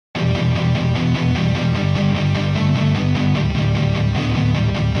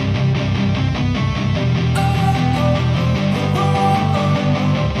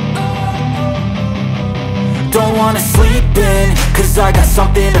cause I got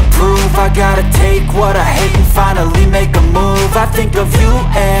something to prove. I gotta take what I hate and finally make a move. I think of you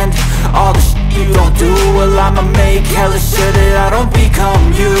and all the shit you don't do. Well, I'ma make hella sure that I don't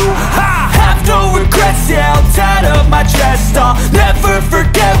become you. I have no regrets, yeah, I'll tie up my chest. I'll never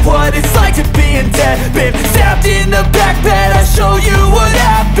forget what it's like to be in debt. Been stabbed in the back bed, I'll show you what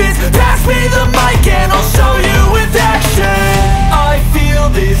happens. Pass me the mic and I'll show you with action. I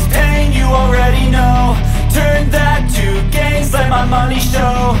feel this pain, you already know. Turn that to gains, let my money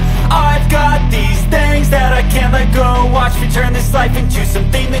show. I've got these things that I can't let go. Watch me turn this life into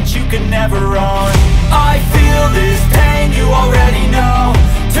something that you could never own. I feel this pain, you already know.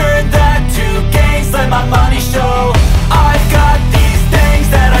 Turn that to gains, let my money show. I've got these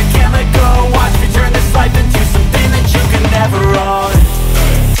things that I can't let go. Watch me turn this life into something that you can never own.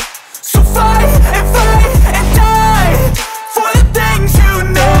 So fight and die for the things you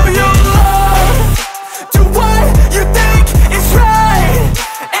know you love. Do what you think is right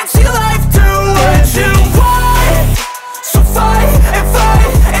and see life do what you want. So fight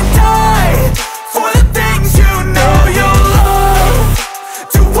and die for the things you know you love.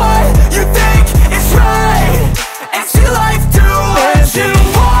 Do what you think is right and see life do what you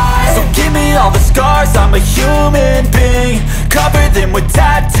want. So give me all the scars, I'm a human being. Cover them with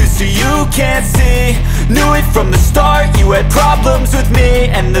tattoos so you can't see. Knew it from the start, you had problems with me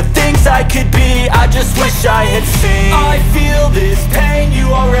and the things I could be, I just wish I had seen. I feel this pain, you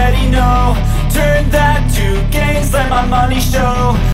already know. Turn that to gains, let my money show.